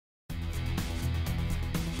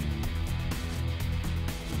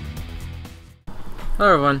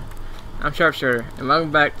Hello everyone, I'm Sharpshooter, and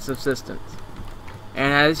welcome back to Subsistence.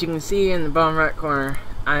 And as you can see in the bottom right corner,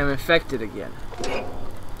 I am infected again.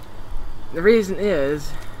 The reason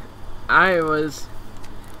is, I was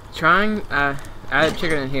trying, I had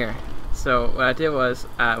chicken in here. So what I did was,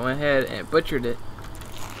 I went ahead and butchered it,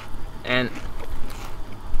 and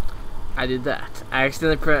I did that. I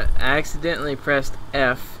accidentally pressed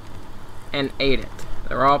F and ate it.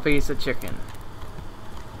 The raw piece of chicken.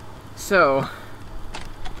 So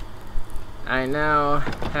I now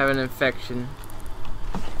have an infection,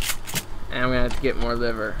 and I'm gonna have to get more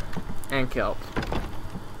liver and kelp.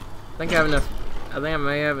 I think I have enough. I think I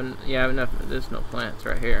may have I have enough medicinal plants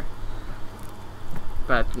right here,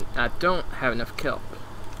 but I don't have enough kelp.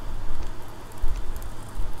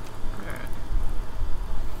 Alright.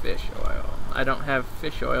 Fish oil. I don't have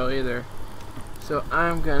fish oil either, so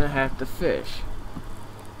I'm gonna have to fish.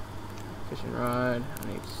 Fishing rod. I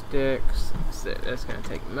need sticks. That's gonna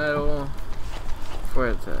take metal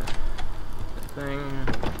for the thing.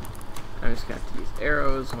 I'm just gonna have to use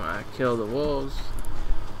arrows when I kill the wolves,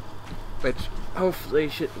 which hopefully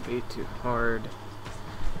shouldn't be too hard.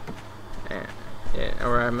 And yeah,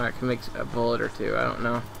 or I might make a bullet or two. I don't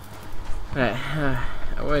know. But, I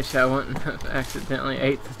wish I wouldn't have accidentally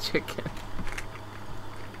ate the chicken.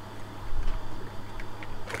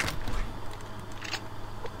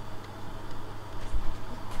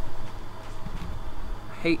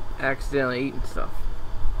 I hate accidentally eating stuff.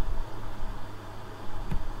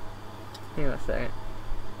 Hang on a second.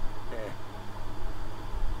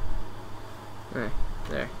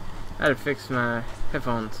 There. I had to fix my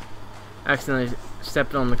headphones. I accidentally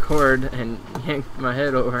stepped on the cord and yanked my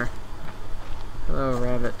head over. Hello,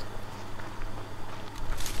 rabbit.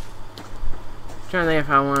 I'm trying to think if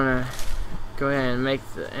I want to go ahead and make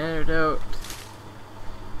the antidote,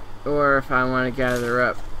 or if I want to gather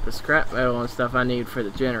up the scrap metal and stuff I need for the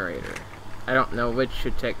generator. I don't know which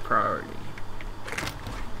should take priority.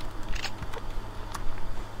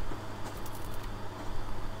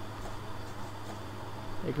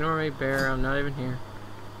 Ignore me, bear. I'm not even here.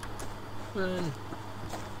 Run.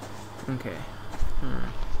 Okay.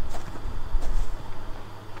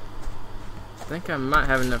 I think I might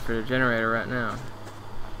have enough for the generator right now.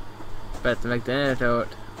 But to make the antidote,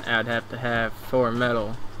 I'd have to have 4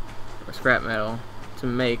 metal, or scrap metal, to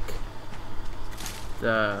make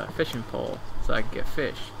the fishing pole, so I can get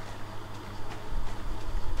fish.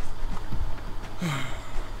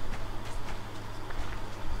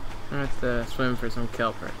 I'm gonna have to swim for some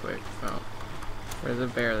kelp right quick. Oh, there's a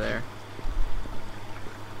bear there.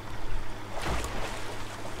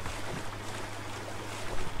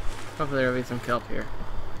 Hopefully there'll be some kelp here.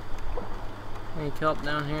 Any kelp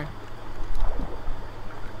down here?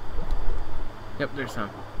 Yep, there's some.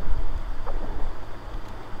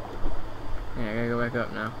 Yeah, I gotta go back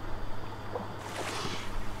up now.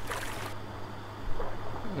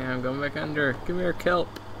 Yeah, I'm going back under. Give me your kelp.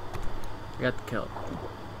 I got the kelp.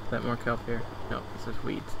 Is that more kelp here? No, this is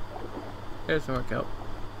weeds. There's some more kelp.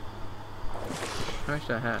 How much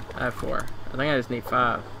do I have? I have 4. I think I just need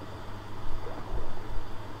 5.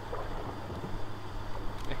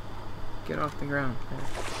 Get off the ground. There.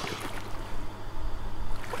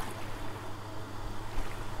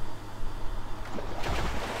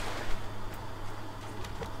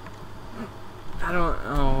 I don't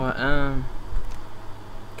know.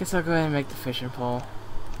 Guess I'll go ahead and make the fishing pole.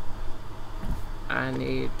 I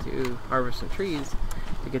need to harvest some trees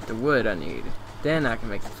to get the wood I need. Then I can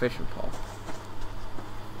make the fishing pole.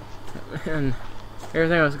 And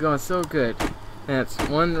everything was going so good. And it's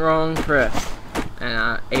one wrong press, and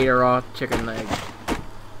I ate a raw chicken leg.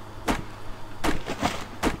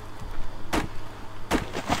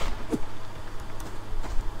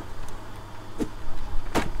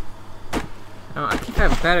 Oh, I keep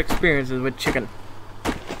having bad experiences with chicken.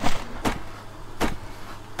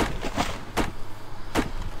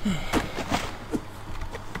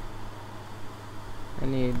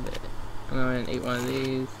 I'm going to eat one of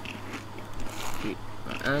these, eat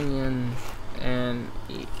an onion, and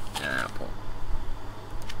eat an apple.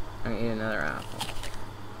 I'm going to eat another apple.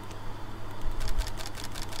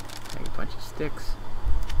 Take a bunch of sticks,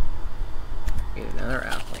 eat another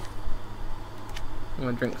apple. I'm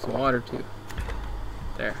going to drink some water too.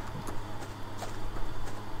 There.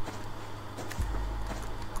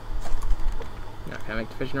 Now, can I make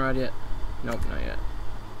the fishing rod yet? Nope, not yet.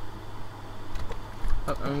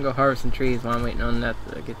 Oh, I'm gonna go harvest some trees while I'm waiting on that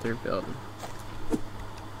to get through building.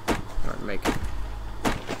 Or making.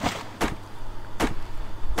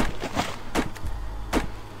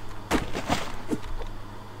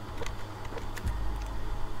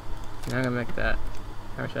 Now I'm gonna make that.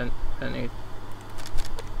 How much I need?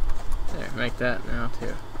 There, make that now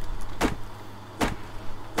too.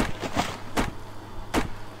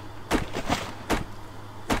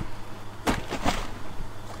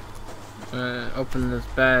 I'm gonna open this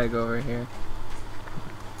bag over here.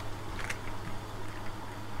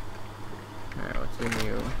 Alright, what's in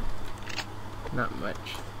you? Not much.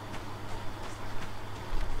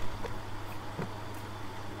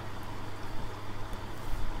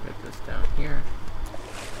 Put this down here.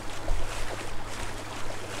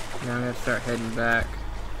 Now I'm gonna start heading back.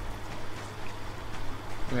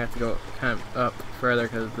 I'm gonna have to go kind of up further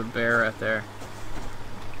because of the bear right there.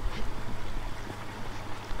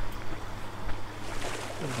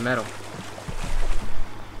 It's metal.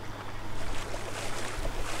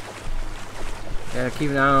 Gotta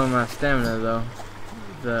keep an eye on my stamina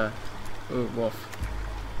though. Ooh, wolf.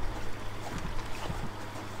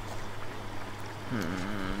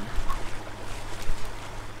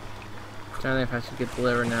 Trying to think if I should get the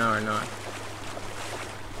liver now or not.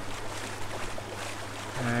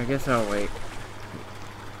 I guess I'll wait.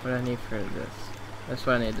 What do I need for this? That's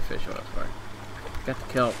what I need the fish oil for. Got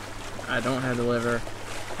the kelp. I don't have the liver.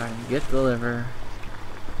 I can get the liver.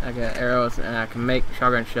 I got arrows and I can make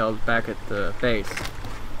shotgun shells back at the base.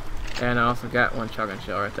 And I also got one shotgun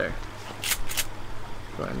shell right there.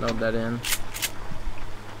 Go ahead and load that in.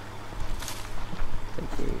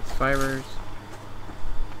 Take these fibers.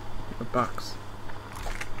 A box.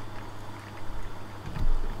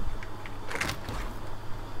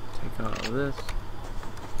 Take all of this.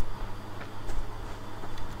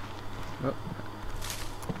 Oh.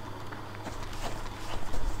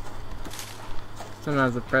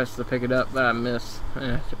 Sometimes I press to pick it up, but I miss,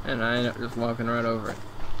 and I end up just walking right over it.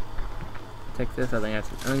 Take this, I think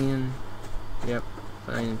that's an onion. Yep,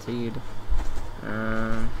 onion seed.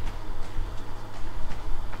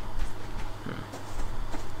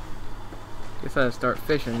 Guess I'll start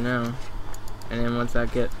fishing now. And then once I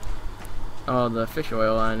get all the fish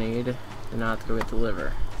oil I need, then I'll have to go get the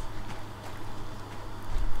liver.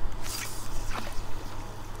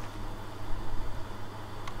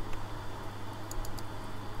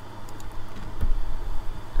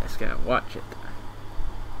 I just gotta watch it.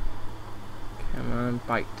 Come on,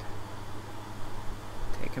 bite.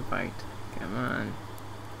 Take a bite. Come on.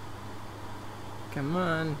 Come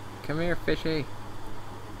on. Come here, fishy.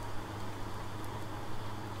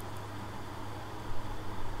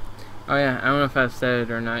 Oh yeah, I don't know if I've said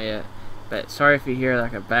it or not yet, but sorry if you hear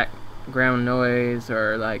like a background noise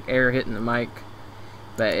or like air hitting the mic,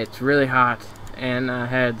 but it's really hot and I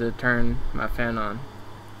had to turn my fan on.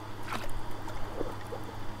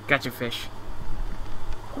 Got your fish.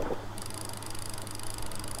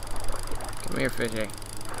 Come here, fishy.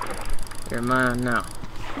 You're mine now.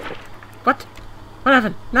 What? What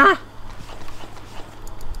happened? Nah!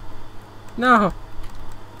 No!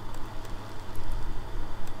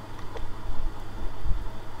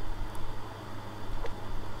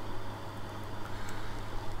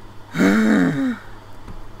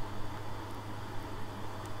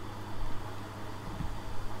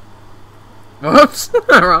 Whoops!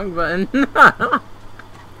 Wrong button.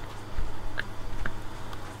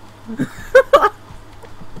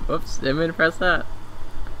 Whoops, didn't mean to press that.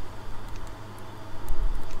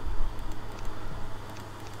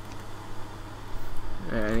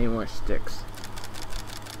 I need more sticks.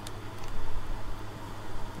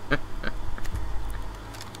 Yeah,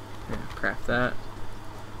 craft that.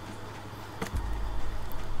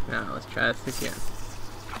 Now let's try this again.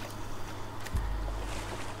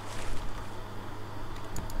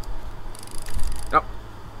 Oh!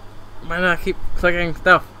 Why not keep clicking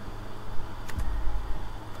stuff?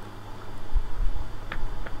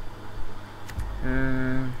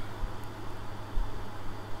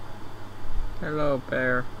 Hello,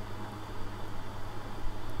 bear.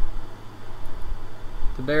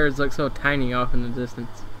 The bears look so tiny off in the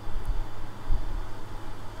distance.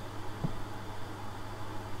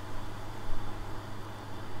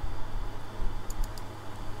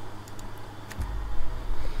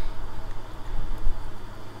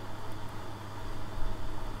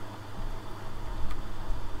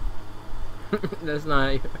 That's not how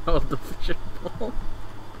you hold the fishing pole.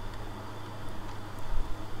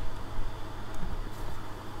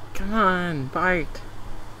 Come on, bite.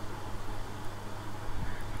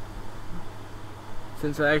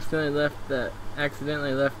 Since I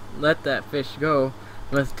accidentally let that fish go,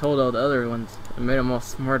 I must have told all the other ones and made them all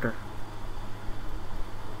smarter.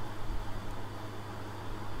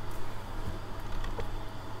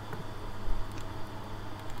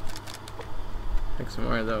 Take some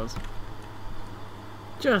more of those.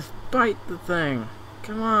 Just bite the thing.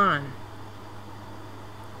 Come on.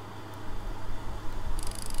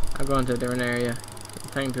 I'm going to a different area.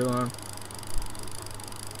 It's taking too long.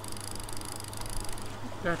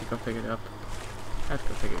 I have to go pick it up.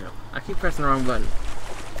 I keep pressing the wrong button.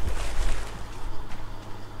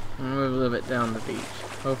 I'm gonna move a little bit down the beach.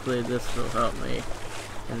 Hopefully this will help me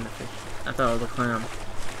in the fish. I thought it was a clam.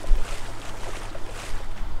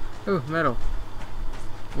 Ooh, metal.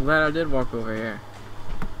 I'm glad I did walk over here.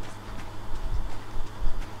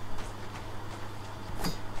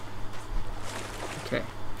 Okay.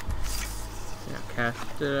 Now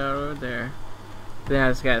cast it out over there. Then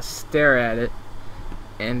I just gotta stare at it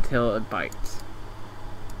until it bites.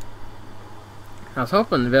 I was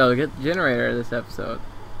hoping to be able to get the generator this episode,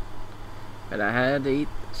 but I had to eat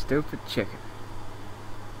the stupid chicken.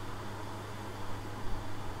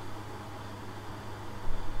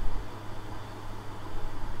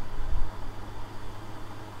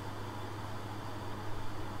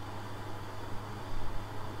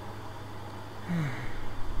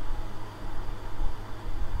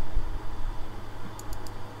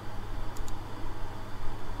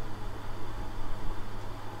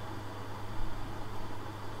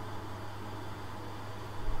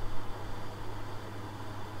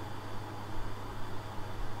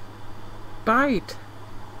 Bite!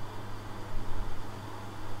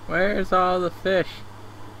 Where's all the fish?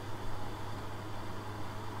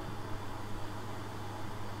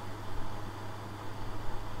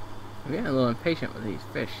 I'm getting a little impatient with these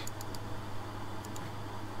fish.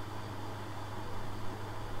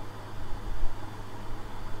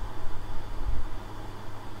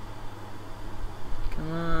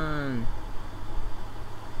 Come on.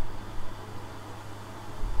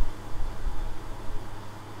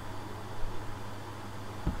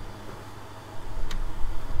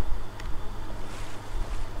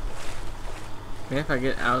 Maybe if I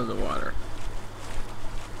get out of the water.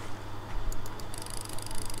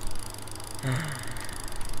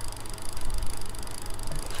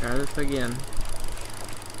 Try this again.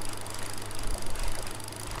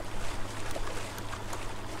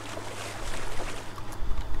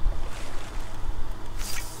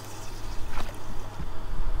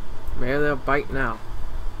 Maybe they'll bite now.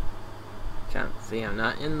 Can't see, I'm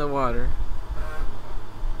not in the water.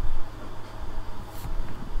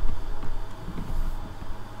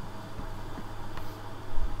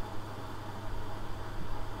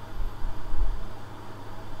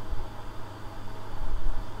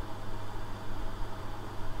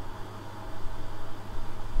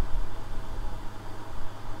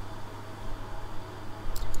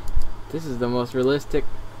 This is the most realistic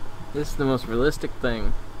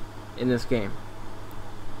thing in this game.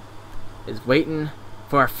 Is waiting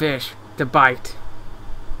for a fish to bite.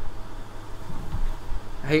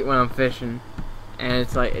 I hate when I'm fishing and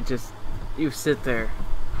it's like you sit there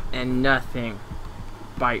and nothing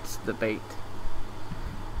bites the bait.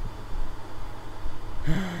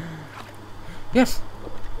 Yes!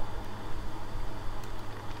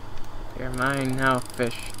 You're mine now,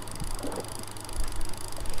 fish.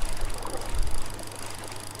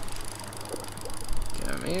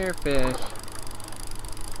 Come here, fish.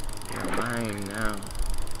 You're mine now.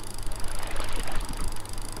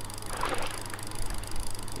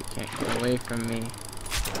 You can't get away from me.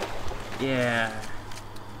 Yeah.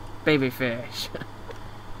 Baby fish.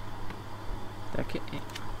 I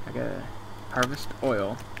gotta harvest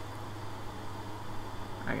oil.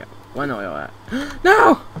 I got one oil out.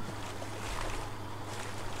 No!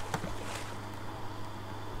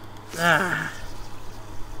 Ah.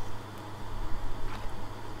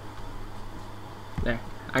 There.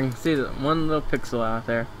 I can see that one little pixel out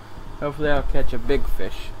there. Hopefully I'll catch a big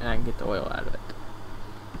fish and I can get the oil out of it.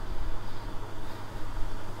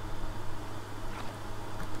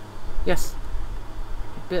 Yes!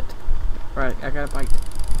 It bit. Right, I got a bite.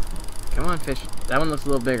 Come on, fish. That one looks a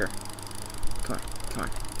little bigger. Come on, come on,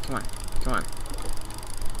 come on, come on.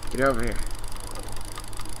 Get over here.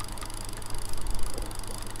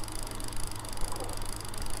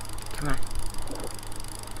 Come on.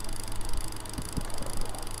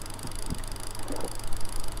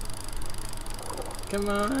 Come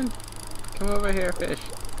on. Come over here, fish.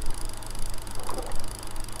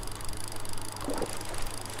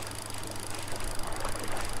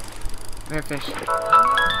 Come here, fish.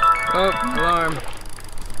 Oh, alarm.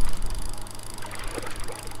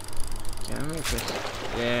 Come here, fish.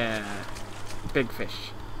 Yeah. Big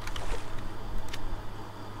fish.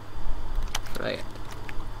 Right.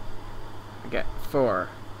 I got 4.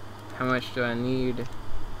 How much do I need?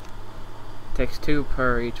 Takes 2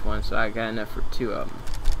 per each one, so I got enough for 2 of them.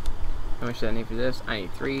 How much do I need for this? I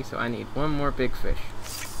need 3, so I need 1 more big fish.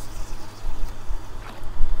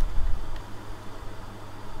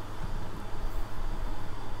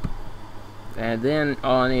 And then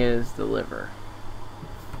all I need is the liver.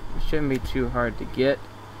 It shouldn't be too hard to get,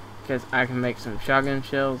 because I can make some shotgun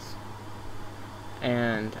shells,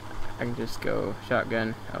 and I can just go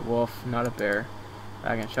shotgun a wolf, not a bear.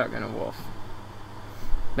 I can shotgun a wolf.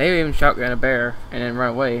 Maybe even shotgun a bear and then run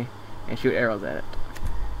away and shoot arrows at it.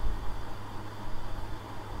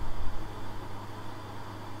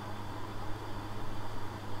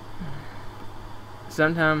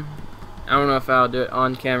 Sometime, I don't know if I'll do it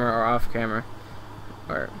on camera or off camera,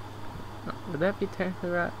 or would that be technically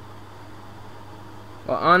right?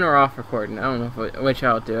 Well, on or off recording, I don't know which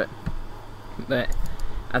I'll do it, but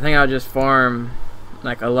I think I'll just farm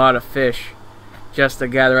like a lot of fish just to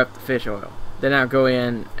gather up the fish oil. Then I'll go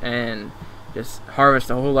in and just harvest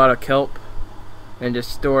a whole lot of kelp and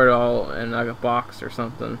just store it all in like a box or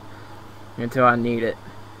something until I need it.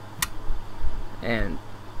 And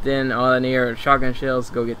then all I need are shotgun shells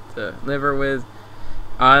to go get the liver with.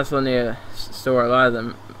 I also need to store a lot of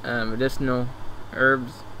the medicinal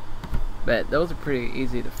herbs, but those are pretty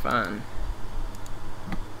easy to find.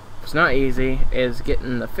 What's not easy is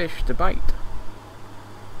getting the fish to bite.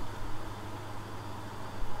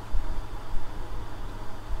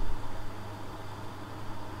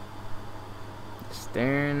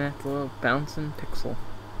 Staring at the little bouncing pixel.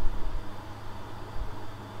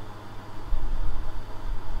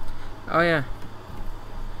 Oh yeah,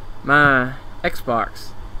 my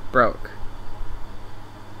Xbox broke.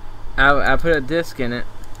 I put a disc in it,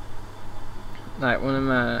 like one of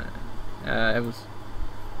my, it was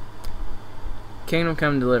Kingdom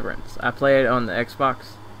Come Deliverance. I played it on the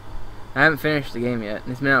Xbox. I haven't finished the game yet.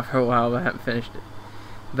 It's been out for a while, but I haven't finished it.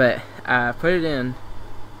 But I put it in,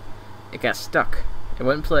 it got stuck. It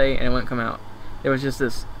wouldn't play and it wouldn't come out. There was just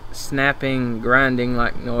this snapping, grinding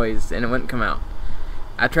like noise and it wouldn't come out.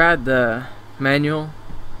 I tried the manual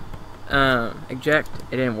eject,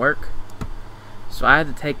 it didn't work, so I had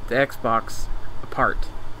to take the Xbox apart,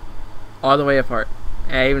 all the way apart.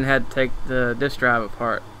 I even had to take the disk drive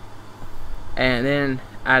apart, and then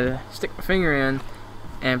I had to stick my finger in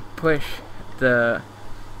and push the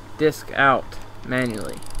disc out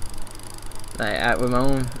manually, like with my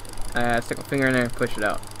own. I stick my finger in there and push it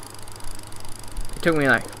out. It took me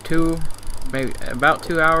like maybe about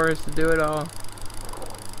 2 hours to do it all.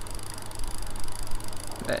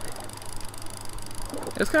 But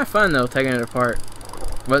it was kind of fun though, taking it apart.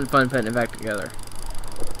 It wasn't fun putting it back together.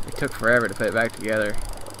 It took forever to put it back together.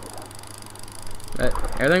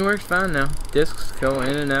 But everything works fine now. Discs go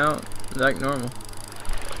in and out like normal.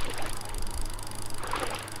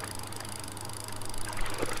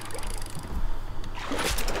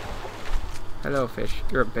 Hello fish,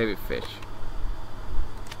 you're a baby fish.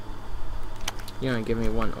 You only give me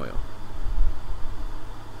 1 oil.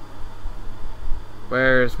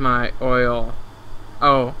 Where's my oil?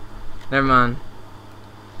 Oh, never mind.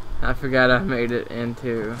 I forgot I made it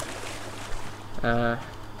into the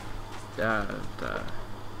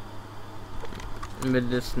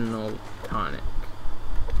medicinal tonic.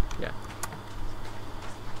 Yeah.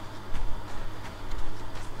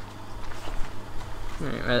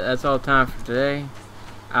 Anyway, that's all time for today.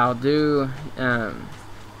 I'll do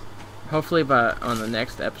hopefully on the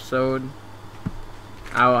next episode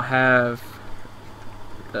I will have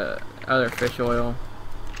the other fish oil.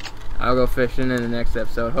 I'll go fishing in the next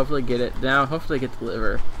episode. Hopefully get it down. Hopefully get the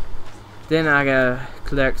liver. Then I gotta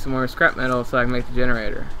collect some more scrap metal so I can make the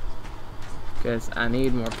generator, because I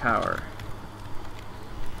need more power.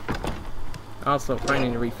 Also, if I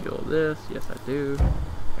need to refuel this, yes I do. There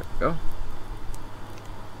we go.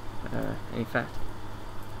 Any fat?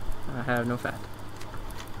 I have no fat.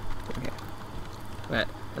 Okay. But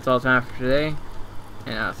that's all time for today,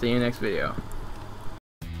 and I'll see you next video.